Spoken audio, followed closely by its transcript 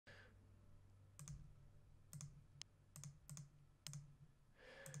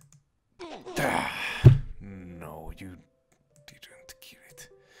you didn't kill it.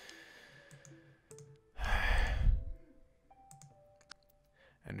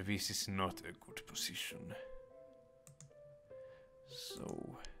 And this is not a good position.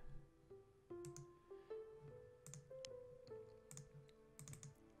 So...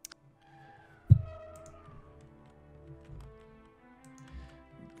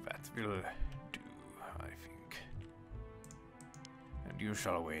 that will do, I think. And you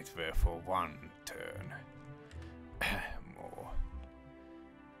shall wait there for one turn. More.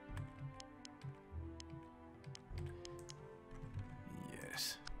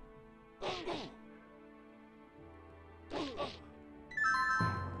 Yes.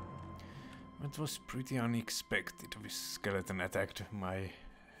 It was pretty unexpected. This skeleton attacked my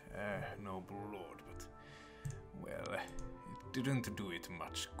noble lord, but well, it didn't do it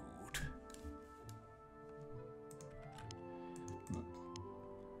much good.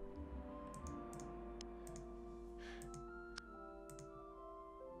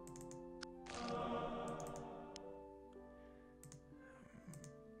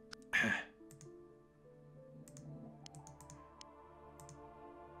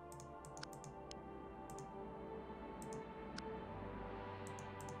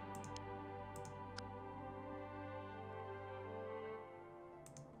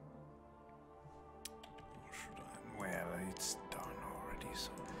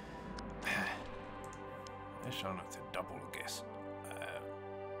 I shall not double guess.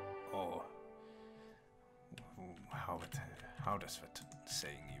 Or how does that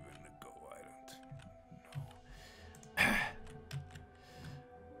saying even go? I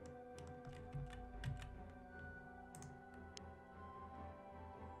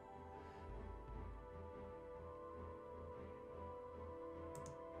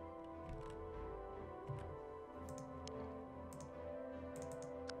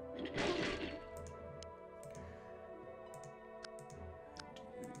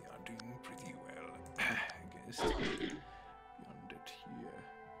don't know. Beyond it here.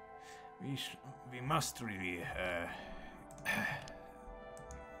 We must really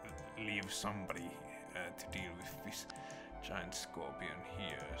leave somebody to deal with this giant scorpion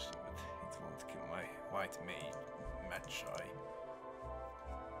here, so that it won't kill my white magi.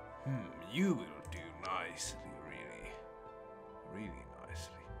 You will do nicely, really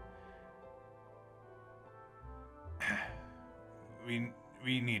nicely.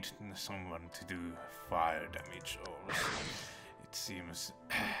 We need someone to do fire damage also. It seems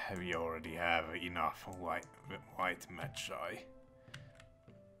we already have enough white magi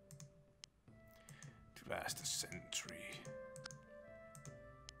to last a century.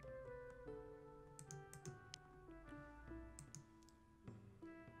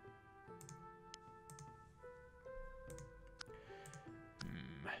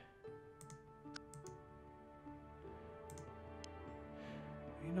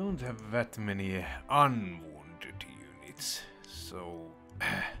 We don't have that many unwounded units, so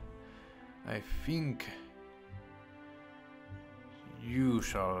I think you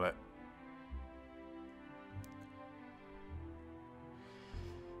shall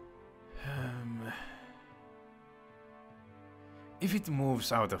if it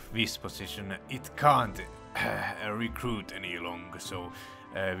moves out of this position, it can't recruit any longer, so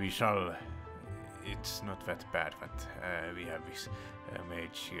we shall. It's not that bad, but we have this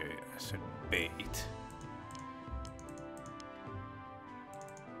mage here as a bait.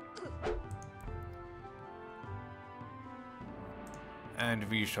 And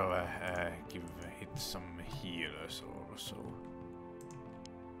we shall give it some healers also.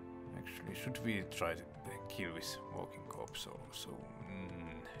 Actually, should we try to kill this walking corpse also?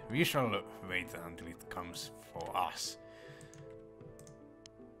 We shall wait until it comes for us.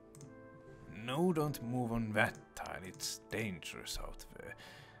 No, don't move on that tile, it's dangerous out there.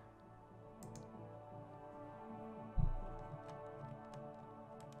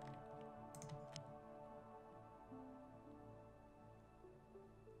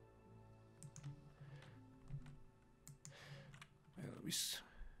 Well, this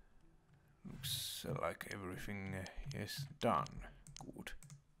looks like everything is done. Good.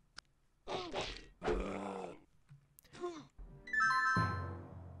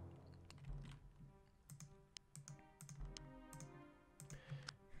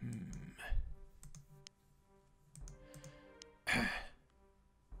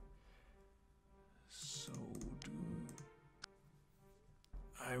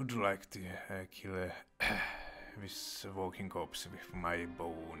 I would like to kill this walking corpse with my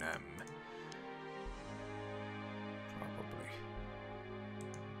bow probably.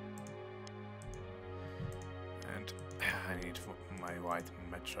 And I need my white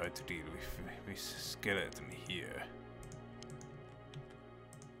magi to deal with this skeleton here.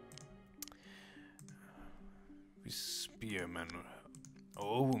 This spearman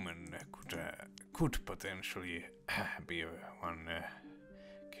or woman could potentially be one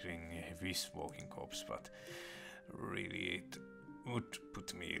killing this walking corpse, but really it would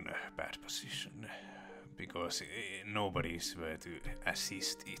put me in a bad position because nobody is there to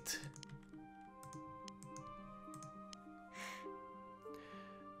assist it.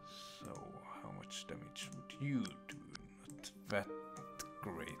 So, how much damage would you do? Not that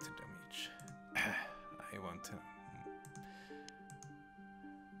great damage. I want to.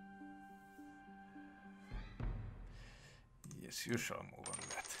 Yes, you shall move on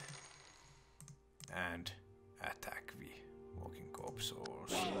that. And attack the walking corpse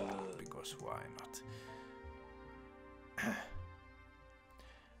also, because why not?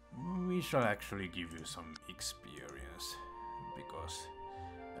 We shall actually give you some experience, because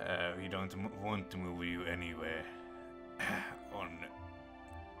we don't want to move you anywhere on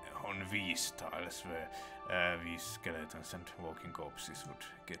these tiles where these skeletons and walking corpses would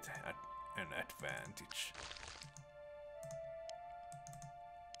get an advantage.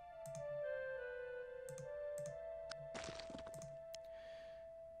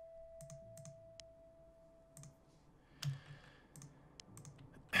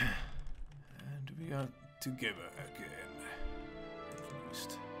 And we are together again, at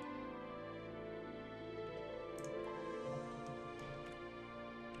least.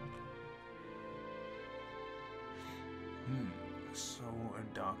 So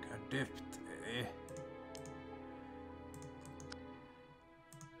a dark adept, eh?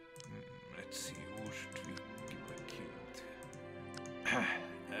 Let's see, who should we give a kill to?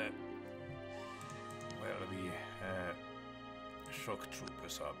 Well, the shock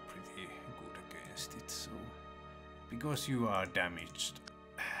troopers are pretty good against it, so because you are damaged,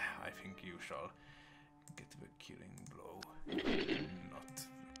 I think you shall get the killing blow. Not the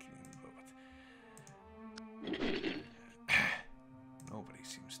killing blow, but nobody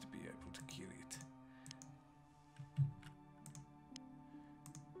seems to be able to kill it.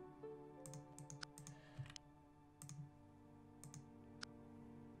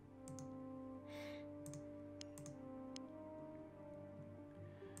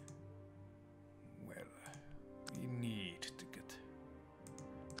 Well, we need to get...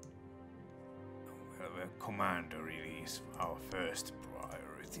 Well, the commander really is our first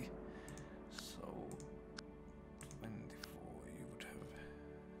priority. So... 24, you would have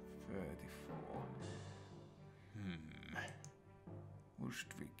 34. Who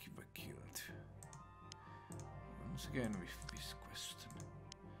should we give a kill to? Once again with this question.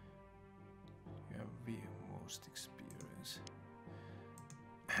 You have the most experience.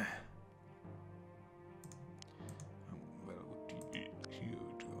 Well, what do you do?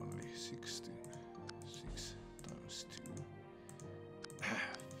 Only 16. 6 times 2.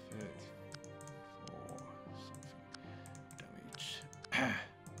 34 something damage.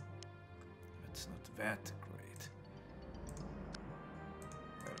 That's not that great.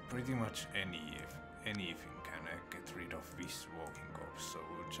 Well, pretty much anything can get rid of this walking corpse, so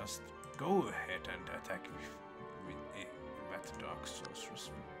just go ahead and attack with that dark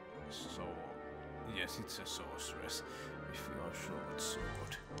sorceress. So, yes, it's a sorceress with your short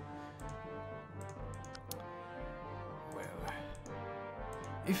sword. Well,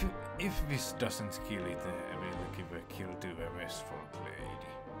 if this doesn't kill it, we'll give a kill to a Westfolk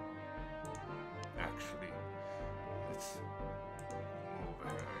lady. Actually, let's move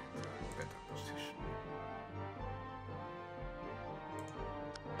her into a better position.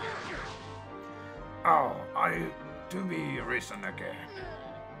 Oh, to be risen again.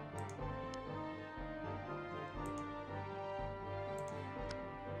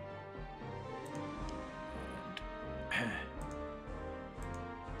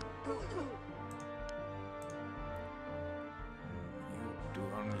 You do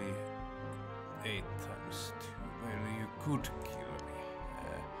only 8 times 2. Well, you could kill me.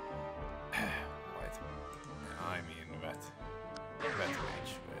 Right. I mean that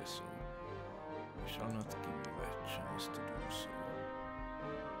mage way, so I shall not give you a chance to do so.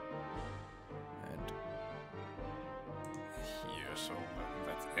 And here, so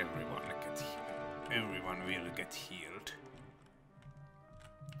that everyone will get healed.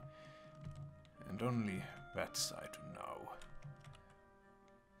 And only that side now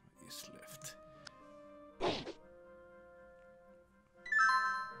is left.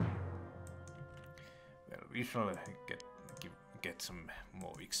 Well, we shall get some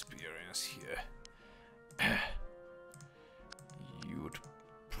more experience here. You would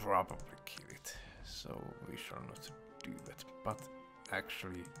probably kill it, so we shall not do that, but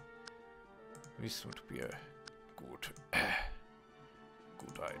actually this would be a good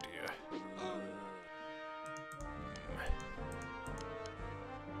good idea.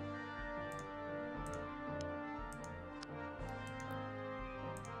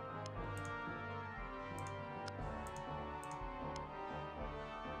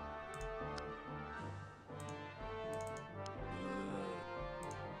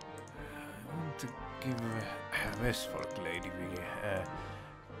 To give a Westfolk lady the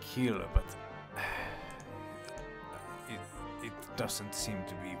kill, but it doesn't seem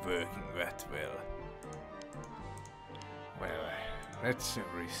to be working that well. Well, let's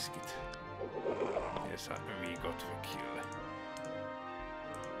risk it. Yes, we got the kill.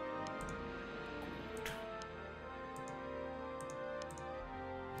 Good.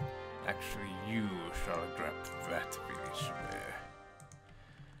 Actually, you shall grab that village there.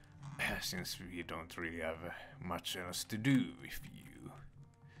 Since we don't really have much else to do with you.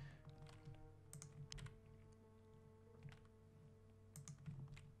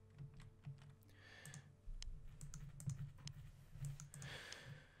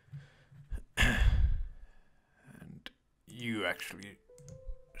 And you actually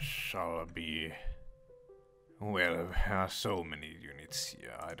shall be... Well, there are so many units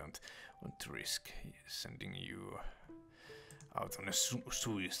here, I don't want to risk sending you out on a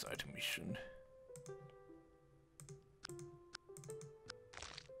suicide mission.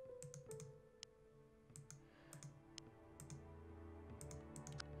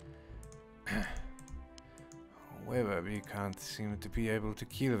 However, we can't seem to be able to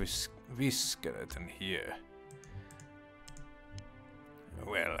kill this skeleton here.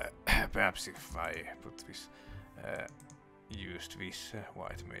 Well, perhaps if I put this, used this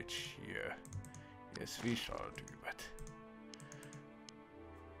white mage here. Yes, we shall do that.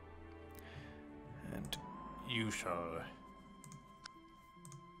 And you shall...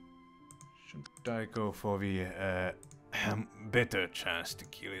 Should I go for the better chance to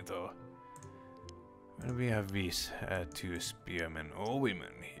kill it, or... Well, we have these two spearmen or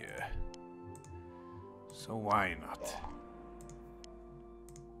women here. So why not?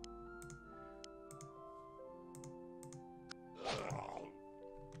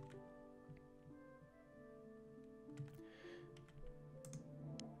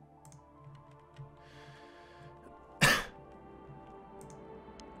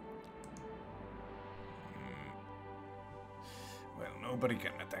 Nobody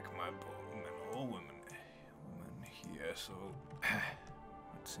can attack my bowman or woman here, so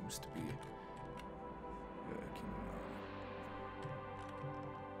it seems to be working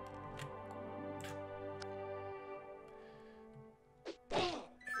now.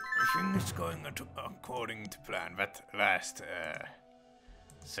 Everything is going according to plan. That last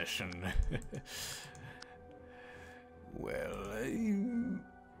session, well,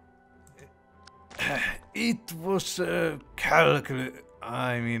 it was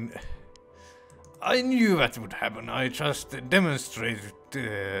I mean, I knew that would happen. I just demonstrated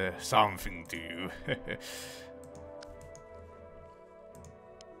something to you.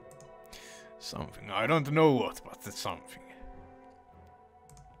 Something. I don't know what, but it's something.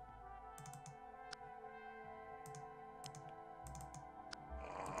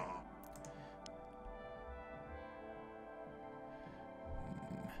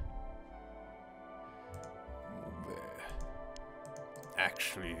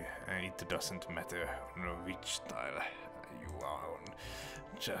 Actually, it doesn't matter which tile you are on,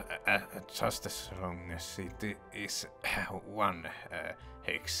 just as long as it is one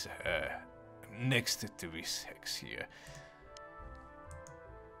hex next to this hex here.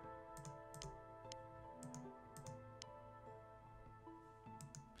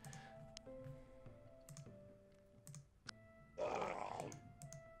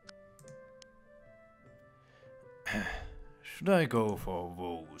 Should I go for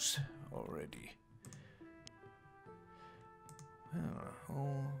those already?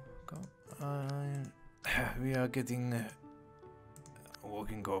 We are getting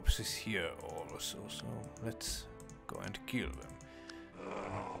walking corpses here also, so let's go and kill them.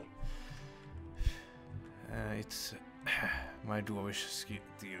 It's my dwarvish skill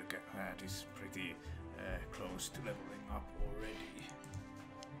that is pretty close to leveling up already.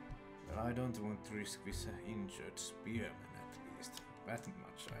 Well, I don't want to risk this injured spearman. That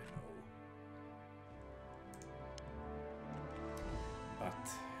much I know. But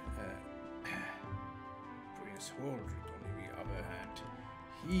Prince Holdred, on the other hand,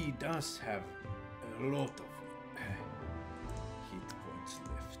 he does have a lot of hit points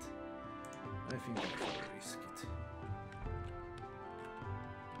left. I think I should risk it.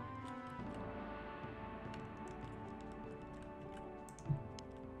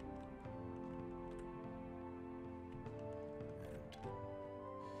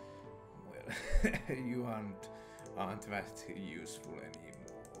 You aren't that useful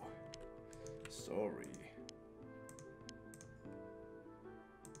anymore. Sorry.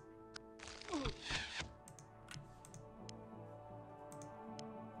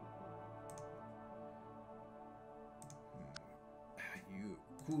 You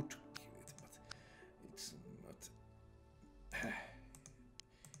could kill it, but it's not.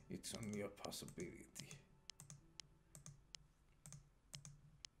 It's only a possibility.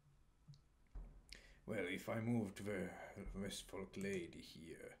 Well, if I moved the Westfolk lady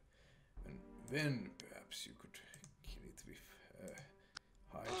here, and then perhaps you could kill it with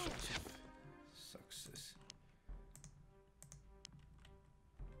high chance of success.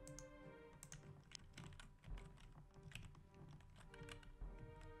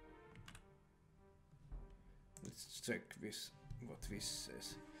 Let's check what this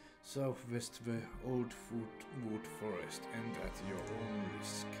says. Southwest the old wood forest and at your own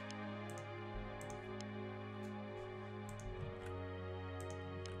risk.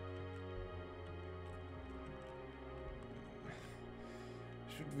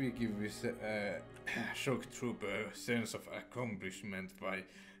 Should we give this shock trooper a sense of accomplishment by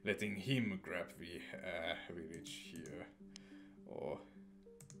letting him grab the village here? Or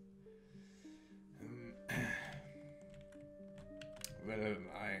well,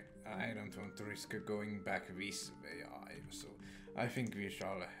 I don't want to risk going back this way either, so I think we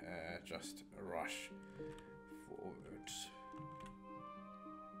shall just rush forwards.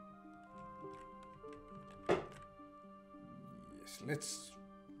 Yes, let's.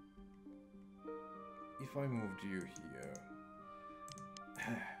 If I moved you here,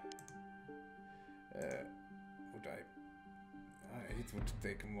 would I? It would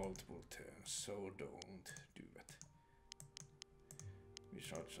take multiple turns, so don't do that. We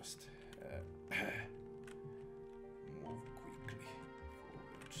shall just move quickly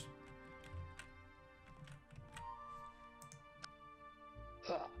forwards.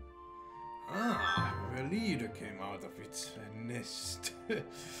 Ah, the leader came out of its nest of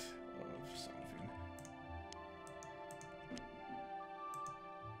something.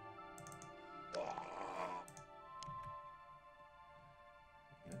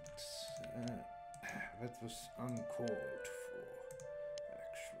 That was uncalled for,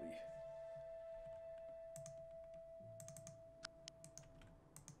 actually.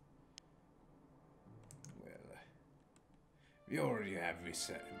 Well, we already have this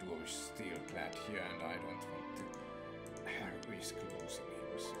dwarf steel clad here, and I don't want to risk losing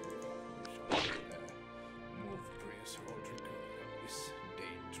him, so we shall move Prince Rodrigo in this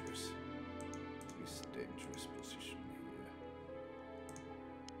dangerous position here.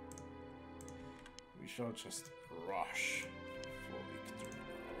 We shall just rush for victory now.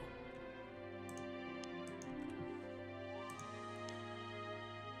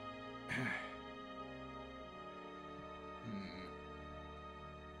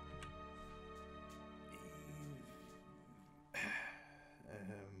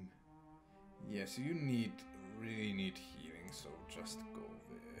 Yes, you really need healing, so just go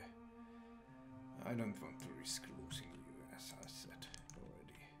there. I don't want to risk losing you, as I said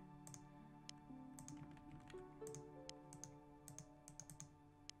already.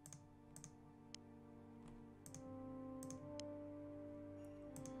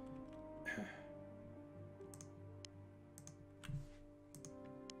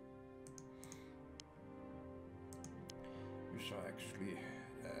 We shall actually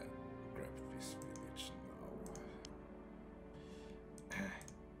grab this village now.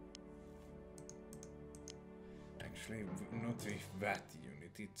 Actually, not with that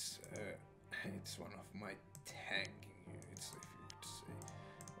unit. It's one of my tanking units, if you would say.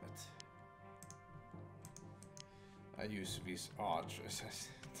 But I use these archers as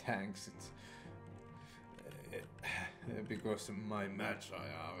tanks. Because my magi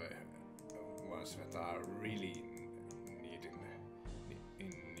are ones that are really in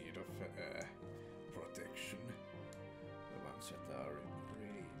need of protection. The ones that are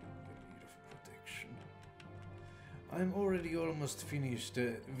really in need of protection. I'm already almost finished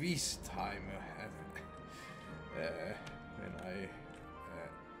this time when I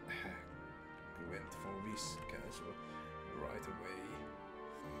went for this castle right away.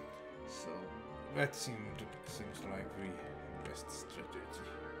 So that seems like the best strategy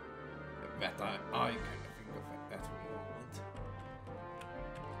that I can think of at that moment.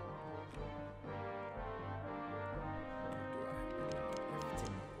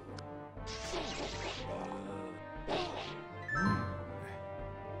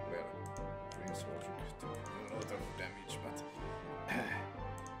 Well, Prince Rodrigo took a lot of damage, but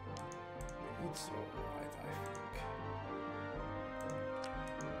it's alright, I think.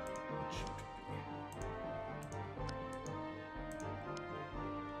 It should be.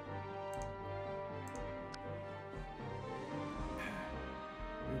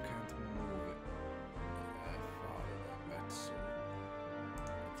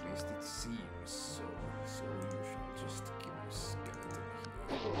 least it seems so. So you shall just kill a skeleton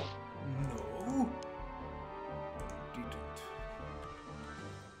here. No! Didn't.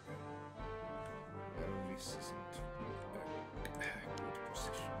 Well, this isn't a good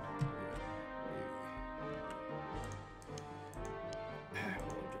position.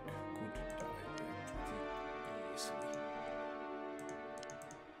 Aldrich could die pretty easily.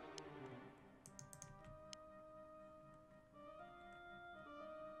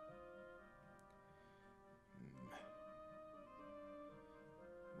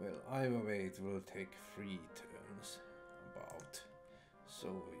 Well, either way it will take 3 turns, about. So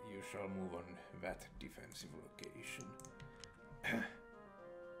you shall move on that defensive location. And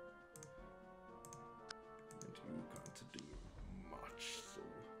you can't do much, so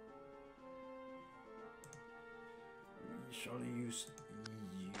we shall use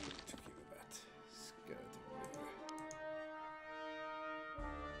you to kill that skeleton there.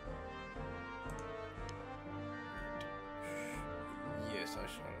 Yes, I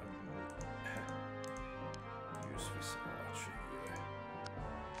shall use this archer here.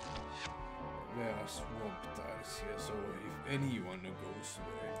 There are swamp tiles here, so if anyone goes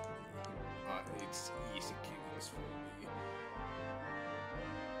there, it's easy killings for me.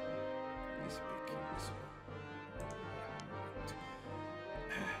 Easy picking, so...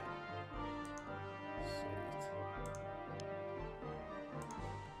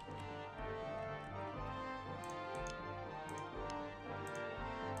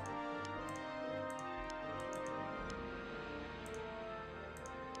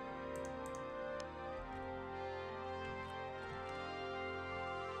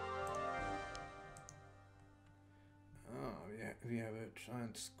 We have a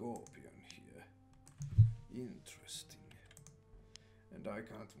giant scorpion here. Interesting. And I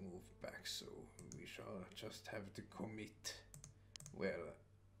can't move back, so we shall just have to commit. Well,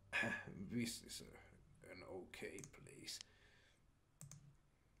 this is an okay place.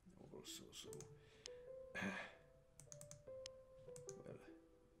 Also, so... well,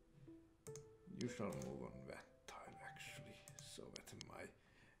 you shall move on that tile, actually, so that my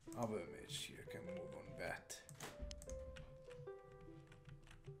other mage here can move on that.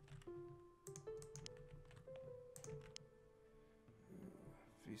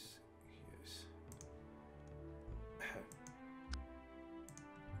 This yes.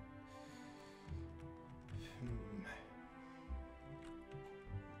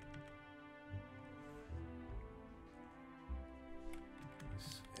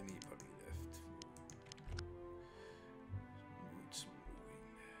 Is anybody left? Needs moving.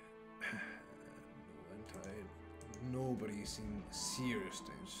 No, nobody is in serious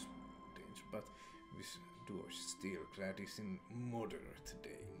danger, but this dwarf Steelclad is in moderate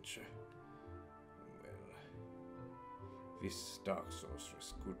danger. Well, this dark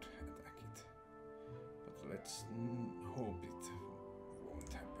sorceress could attack it, but let's hope it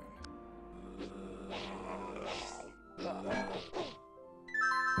won't happen.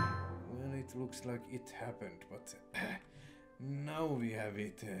 Well, it looks like it happened, but now we have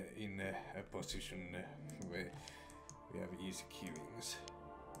it in a position where we have easy killings.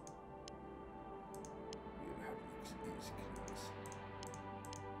 Easy killings.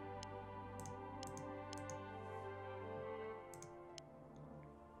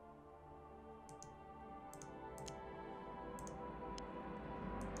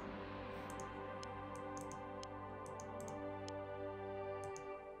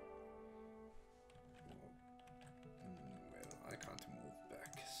 Well, I can't move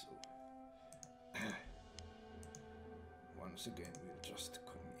back, so once again we'll just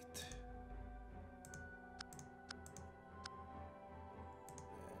commit.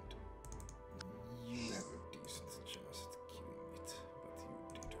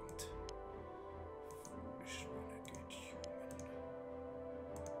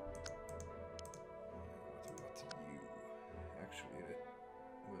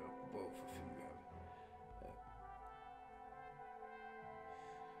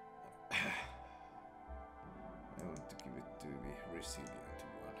 Resilient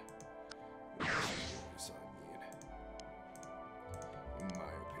one. Yes, I mean, in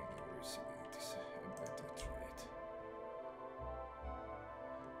my opinion, resilient is a better trait.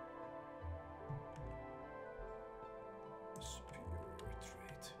 Superior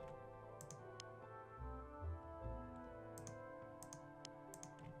trait.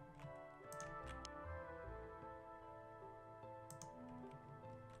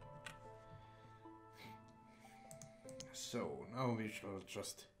 So now we shall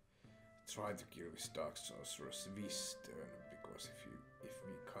just try to kill this dark sorceress this turn, because if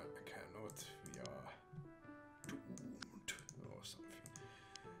we cannot, we are doomed or something.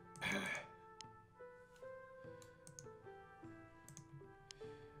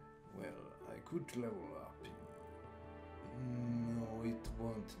 Well, I could level up. No, it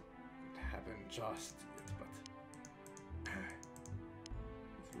won't happen just yet, but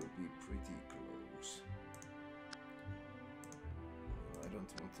it will be pretty close. I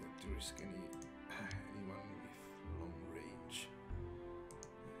don't want to risk anyone with long range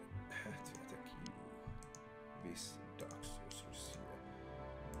to attack you. This Dark Sorceress here.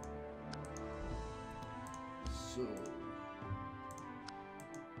 So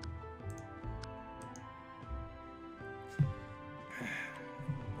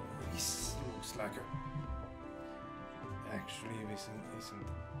this looks like actually this isn't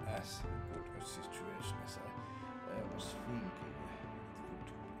as good a situation as I was thinking it would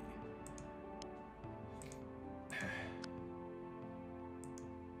be.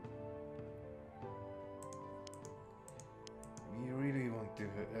 We really want to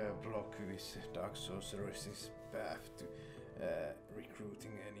block this Dark Sorceress's path to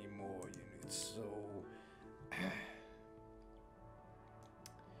recruiting any more units, so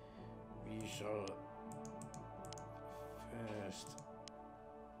we shall first.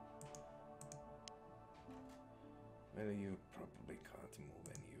 Well, you probably can't move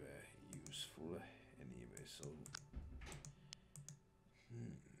anywhere useful anyway, so.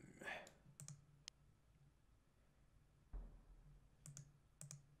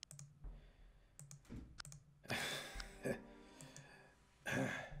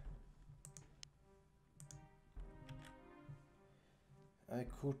 I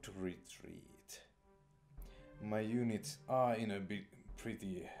could retreat. My units are in a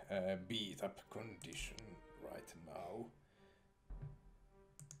pretty beat up condition right now.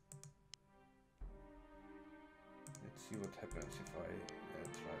 Let's see what happens if I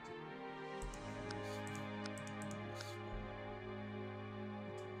try to this one.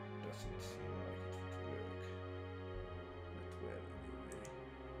 It doesn't seem like it would work that well anyway.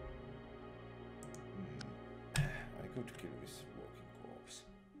 I could kill this walking corpse,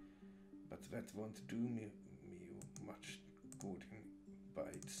 but that won't do me much good by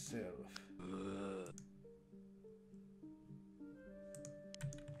itself.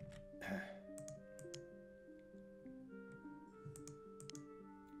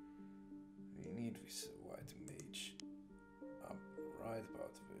 We need this white mage up right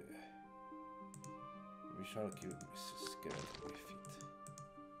about there. We shall kill this skeleton with it.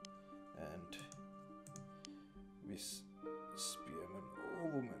 And this spearman or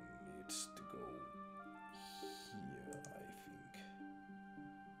woman needs to go here, I think.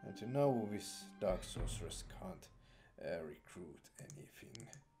 And now this Dark Sorceress can't recruit anything.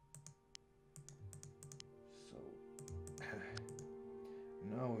 So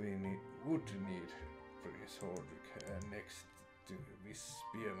now we would need Prince Holdrick next to this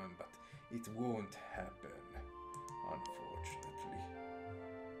spearman, but it won't happen, unfortunately.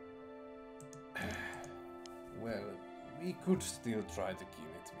 Well, we could still try to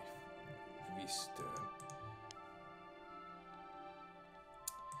kill it with this turn.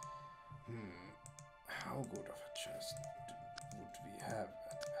 How good of a chance would we have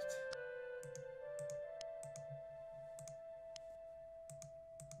at that?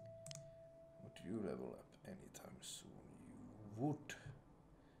 Would you level up anytime soon? You would.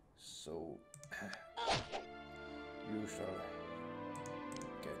 So you shall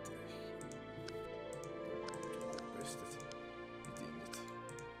get best at hitting it.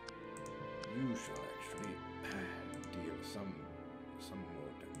 You shall actually deal some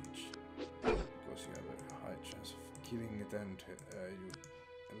more damage, because you have a high chance of killing it, and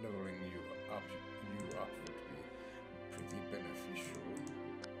leveling you up would be pretty beneficial.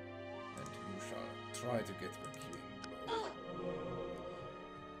 And you shall try to get the killing blow.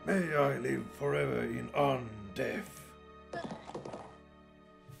 May I live forever in undeath.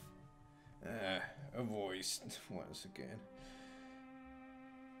 A voice once again.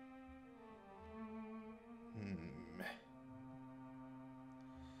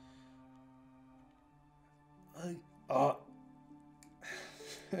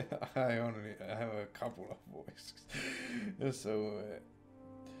 I only have a couple of voices, so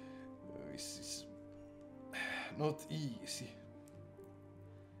this is not easy.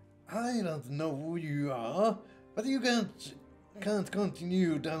 I don't know who you are, but you can't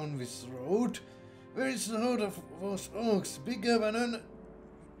continue down this road. There is a horde of those orcs bigger than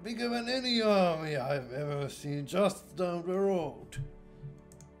any army I've ever seen just down the road.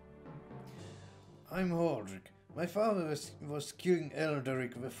 I'm Holdrick. My father was King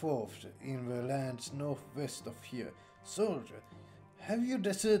Elderic IV in the lands northwest of here. Soldier, have you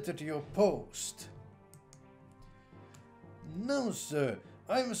deserted your post? No, sir.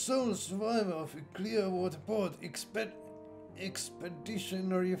 I'm sole survivor of a Clearwater Port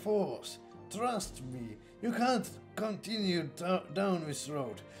expeditionary force. Trust me, you can't continue down this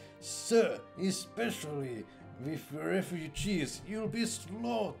road. Sir, especially with refugees, you'll be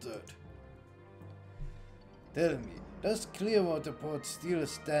slaughtered. Tell me, does Clearwater Port still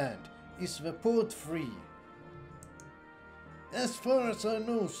stand? Is the port free? As far as I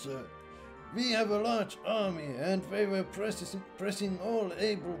know, sir. We have a large army and they were pressing all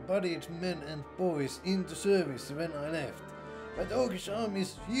able-bodied men and boys into service when I left. But Orcish army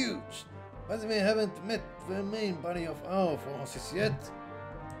is huge, but we haven't met the main body of our forces yet.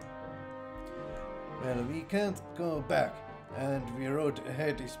 Well, we can't go back, and the road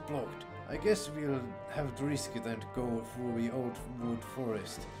ahead is blocked. I guess we'll have to risk it and go through the old wood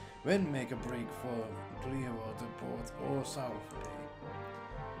forest, then make a break for Clearwater Port or South Bay.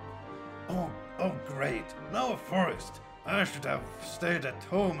 Oh great, now a forest. I should have stayed at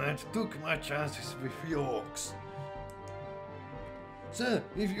home and took my chances with the orcs. Sir,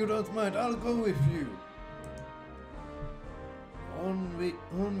 if you don't mind, I'll go with you. On we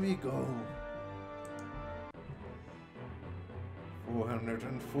go.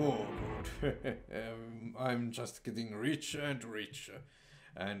 404, good. I'm just getting richer and richer,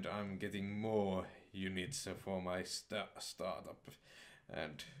 and I'm getting more units for my startup,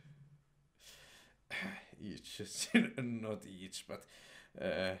 and each, not each, but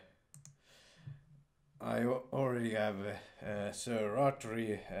I already have Sir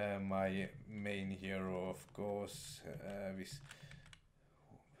Rodri, my main hero, of course.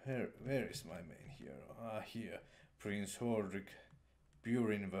 Where is my main hero? Ah, here. Prince Holdrick,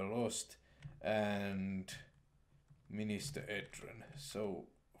 Burin the Lost, and Minister Edren. So,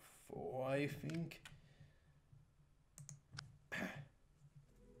 4, I think.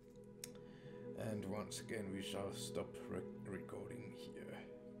 And once again, we shall stop recording here.